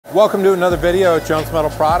Welcome to another video at Jones Metal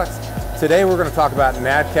Products. Today we're going to talk about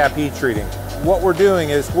NADCAP heat treating. What we're doing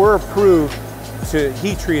is we're approved to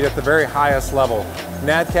heat treat at the very highest level.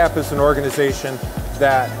 NADCAP is an organization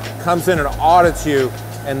that comes in and audits you,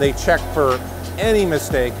 and they check for any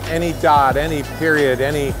mistake, any dot, any period,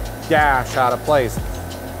 any dash out of place.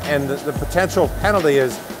 And the potential penalty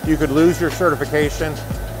is you could lose your certification.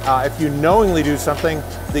 If you knowingly do something,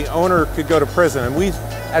 the owner could go to prison. And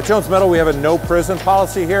at Jones Metal, we have a no prison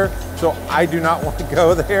policy here, so I do not want to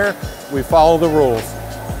go there. We follow the rules.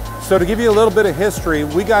 So to give you a little bit of history,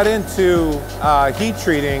 we got into heat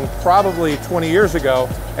treating probably 20 years ago,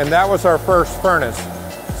 and that was our first furnace.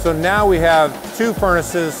 So now we have 2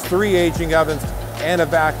 furnaces, 3 aging ovens, and a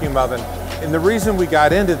vacuum oven. And the reason we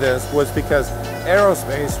got into this was because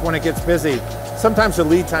aerospace, when it gets busy, sometimes the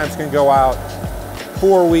lead times can go out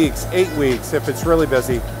 4 weeks, 8 weeks if it's really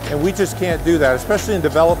busy, and we just can't do that, especially in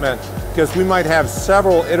development, because we might have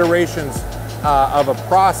several iterations of a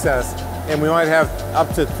process, and we might have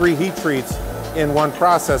up to 3 heat treats in one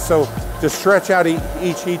process. So to stretch out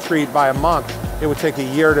each heat treat by a month, it would take a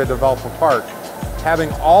year to develop a part.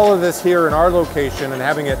 Having all of this here in our location and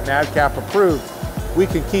having it NADCAP approved, we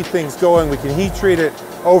can keep things going. We can heat treat it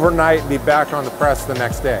overnight and be back on the press the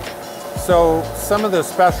next day. So some of the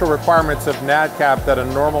special requirements of NADCAP that a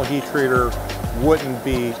normal heat treater wouldn't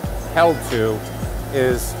be held to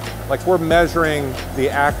is, like, we're measuring the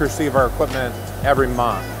accuracy of our equipment every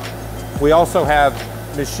month. We also have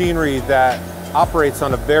machinery that operates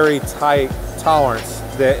on a very tight tolerance.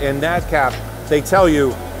 In NADCAP, they tell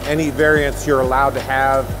you any variance you're allowed to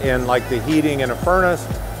have in, like, the heating in a furnace,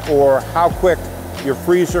 or how quick your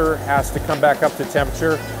freezer has to come back up to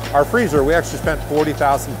temperature. Our freezer, we actually spent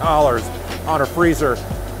 $40,000 on a freezer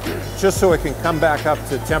just so it can come back up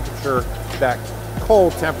to temperature, that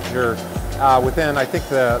cold temperature, within, I think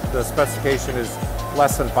the specification is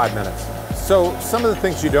less than 5 minutes. So some of the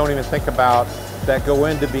things you don't even think about that go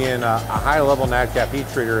into being a high-level NADCAP heat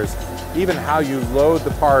treater is even how you load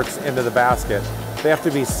the parts into the basket. They have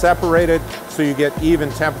to be separated so you get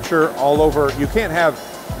even temperature all over. You can't have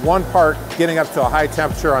one part getting up to a high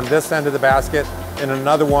temperature on this end of the basket and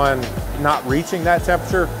another one not reaching that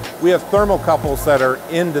temperature. We have thermocouples that are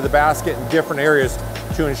into the basket in different areas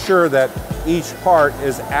to ensure that each part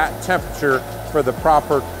is at temperature for the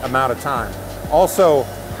proper amount of time. Also,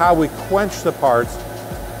 how we quench the parts,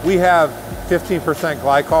 we have 15%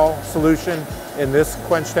 glycol solution in this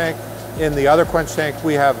quench tank. In the other quench tank,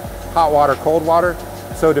 we have hot water, cold water.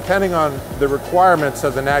 So depending on the requirements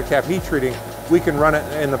of the NADCAP heat treating, we can run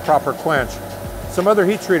it in the proper quench. Some other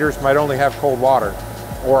heat treaters might only have cold water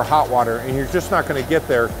or hot water, and you're just not going to get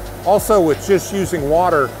there. Also, with just using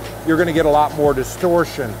water, you're going to get a lot more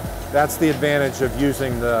distortion. That's the advantage of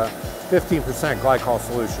using the 15% glycol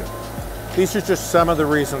solution. These are just some of the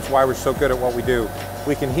reasons why we're so good at what we do.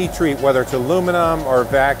 We can heat treat, whether it's aluminum or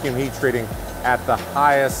vacuum heat treating, at the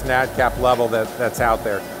highest NADCAP level that's out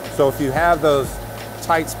there. So if you have those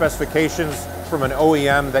tight specifications from an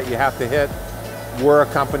OEM that you have to hit, we're a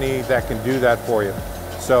company that can do that for you.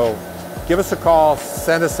 So give us a call,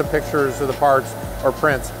 send us some pictures of the parts or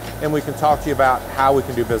prints, and we can talk to you about how we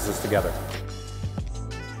can do business together.